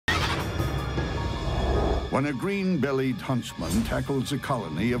When a green-bellied huntsman tackles a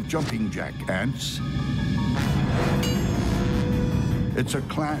colony of jumping jack ants, it's a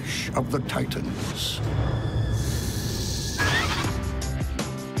clash of the titans.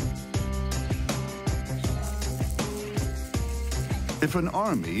 If an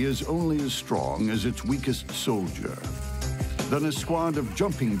army is only as strong as its weakest soldier, then a squad of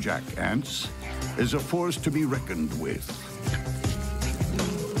jumping jack ants is a force to be reckoned with.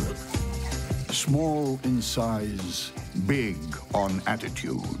 Small in size, big on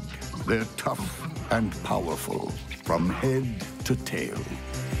attitude. They're tough and powerful from head to tail.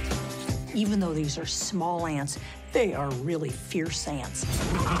 Even though these are small ants, they are really fierce ants.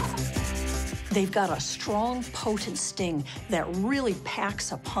 They've got a strong, potent sting that really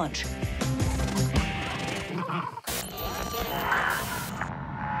packs a punch.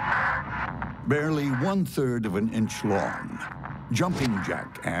 Barely 1/3 of an inch long, jumping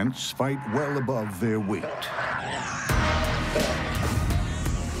jack ants fight well above their weight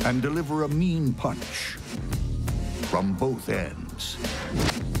and deliver a mean punch from both ends.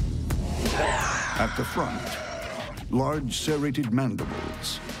 At the front, large serrated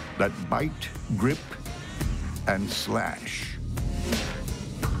mandibles that bite, grip, and slash.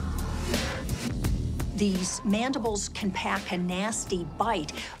 These mandibles can pack a nasty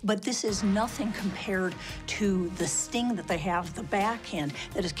bite, but this is nothing compared to the sting that they have at the back end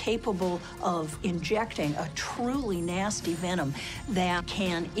that is capable of injecting a truly nasty venom that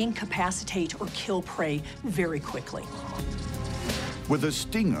can incapacitate or kill prey very quickly. With a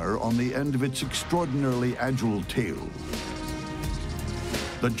stinger on the end of its extraordinarily agile tail,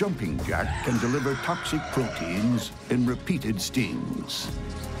 the jumping jack can deliver toxic proteins in repeated stings.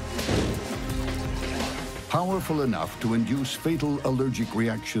 Powerful enough to induce fatal allergic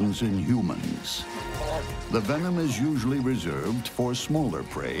reactions in humans. The venom is usually reserved for smaller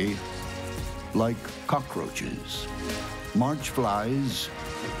prey, like cockroaches, march flies,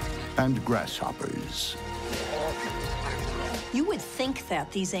 and grasshoppers. You would think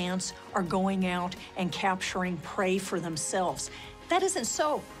that these ants are going out and capturing prey for themselves. That isn't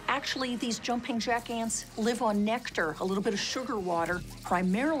so. Actually, these jumping jack ants live on nectar, a little bit of sugar water.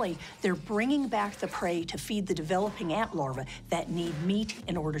 Primarily, they're bringing back the prey to feed the developing ant larvae that need meat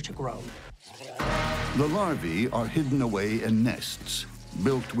in order to grow. The larvae are hidden away in nests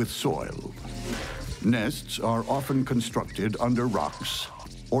built with soil. Nests are often constructed under rocks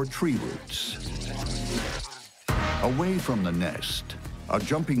or tree roots. Away from the nest, a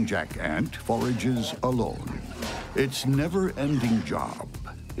jumping jack ant forages alone. Its never-ending job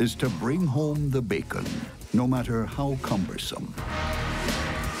is to bring home the bacon, no matter how cumbersome.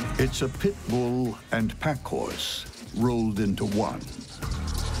 It's a pit bull and pack horse rolled into one.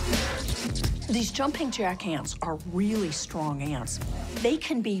 These jumping jack ants are really strong ants. They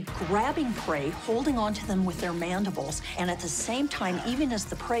can be grabbing prey, holding onto them with their mandibles, and at the same time, even as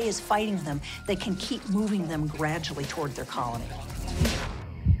the prey is fighting them, they can keep moving them gradually toward their colony.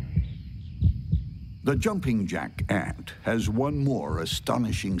 The jumping jack ant has one more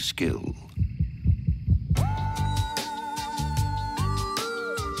astonishing skill.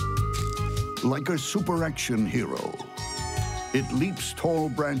 Like a super action hero, it leaps tall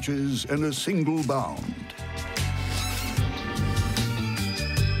branches in a single bound.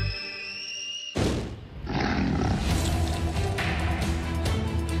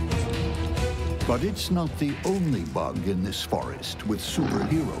 But it's not the only bug in this forest with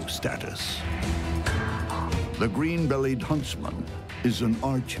superhero status. The green-bellied huntsman is an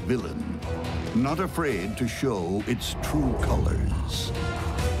arch-villain, not afraid to show its true colors.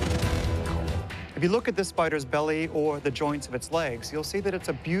 If you look at this spider's belly or the joints of its legs, you'll see that it's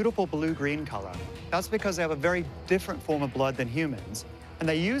a beautiful blue-green color. That's because they have a very different form of blood than humans, and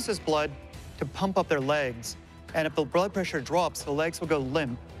they use this blood to pump up their legs, and if the blood pressure drops, the legs will go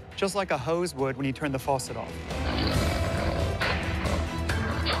limp, just like a hose would when you turn the faucet off.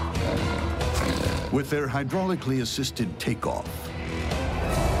 With their hydraulically assisted takeoff,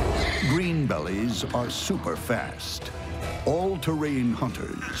 green bellies are super fast, all-terrain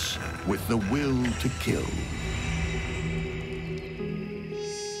hunters with the will to kill.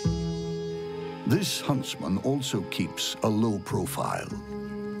 This huntsman also keeps a low profile.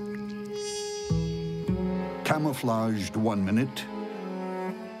 Camouflaged 1 minute,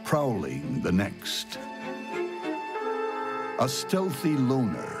 prowling the next. A stealthy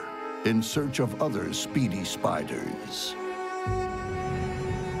loner in search of other speedy spiders.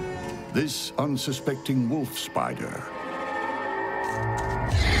 This unsuspecting wolf spider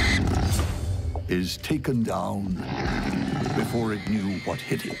is taken down before it knew what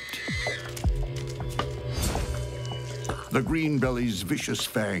hit it. The green belly's vicious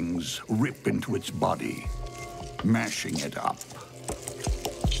fangs rip into its body, mashing it up.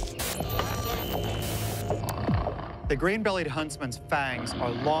 The green-bellied huntsman's fangs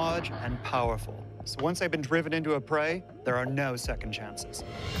are large and powerful. So once they've been driven into a prey, there are no second chances.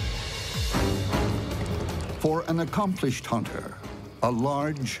 For an accomplished hunter, a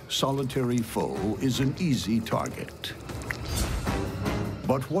large, solitary foe is an easy target.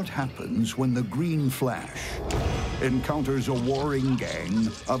 But what happens when the green flash encounters a warring gang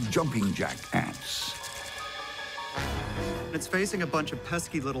of jumping jack ants? It's facing a bunch of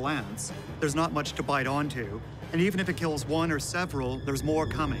pesky little ants. There's not much to bite onto. And even if it kills one or several, there's more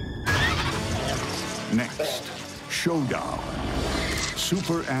coming. Next, showdown.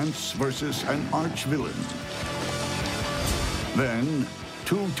 Super ants versus an arch villain. Then,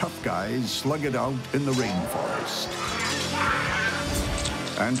 two tough guys slug it out in the rainforest.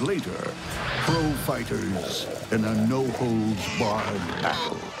 And later, pro fighters in a no-holds-barred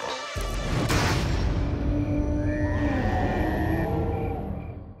battle.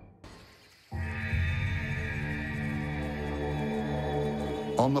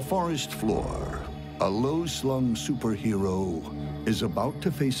 On the forest floor, a low-slung superhero is about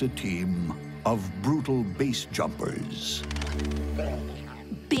to face a team of brutal base jumpers.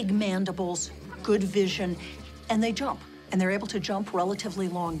 Big mandibles, good vision, and they jump. And they're able to jump relatively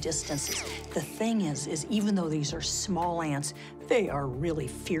long distances. The thing is even though these are small ants, they are really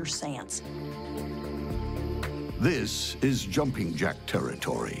fierce ants. This is jumping jack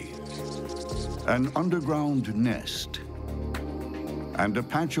territory. An underground nest and a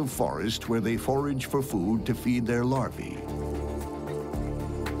patch of forest where they forage for food to feed their larvae.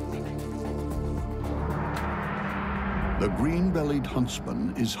 The green-bellied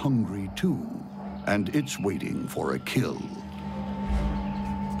huntsman is hungry too, and it's waiting for a kill.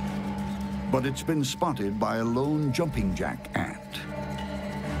 But it's been spotted by a lone jumping jack ant.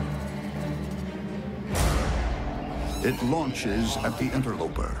 It launches at the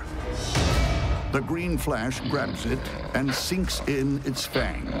interloper. The green flash grabs it and sinks in its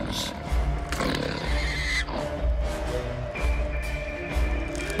fangs.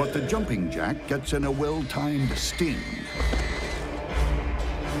 But the jumping jack gets in a well-timed sting.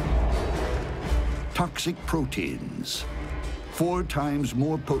 Toxic proteins, 4 times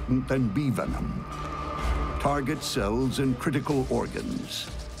more potent than bee venom, target cells in critical organs,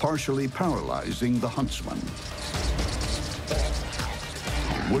 partially paralyzing the huntsman.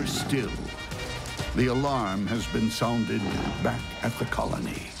 Worse still, the alarm has been sounded back at the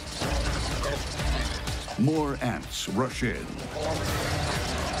colony. More ants rush in.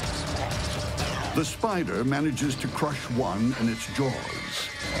 The spider manages to crush one in its jaws,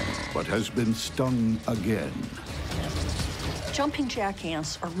 but has been stung again. Jumping jack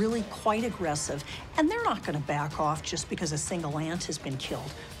ants are really quite aggressive, and they're not going to back off just because a single ant has been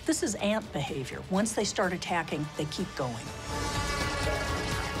killed. This is ant behavior. Once they start attacking, they keep going.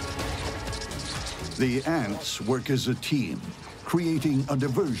 The ants work as a team, creating a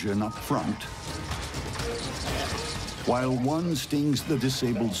diversion up front, while one stings the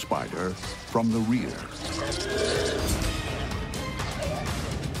disabled spider from the rear.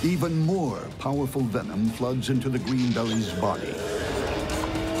 Even more powerful venom floods into the green belly's body.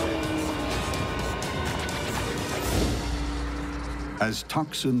 As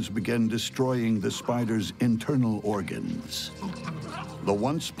toxins begin destroying the spider's internal organs, the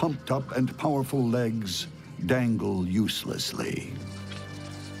once pumped up and powerful legs dangle uselessly.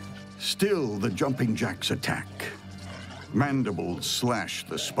 Still, the jumping jacks attack. Mandibles slash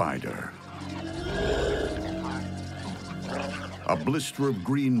the spider. A blister of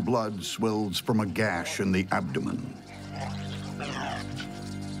green blood swells from a gash in the abdomen.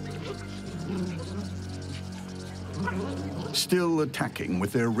 Still attacking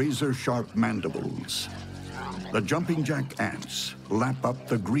with their razor-sharp mandibles, the jumping jack ants lap up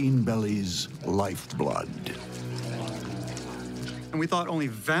the green belly's lifeblood. And we thought only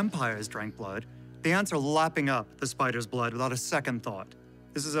vampires drank blood. The ants are lapping up the spider's blood without a second thought.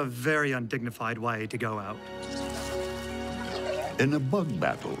 This is a very undignified way to go out. In a bug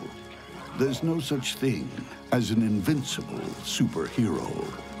battle, there's no such thing as an invincible superhero.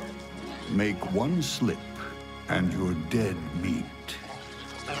 Make one slip and you're dead meat.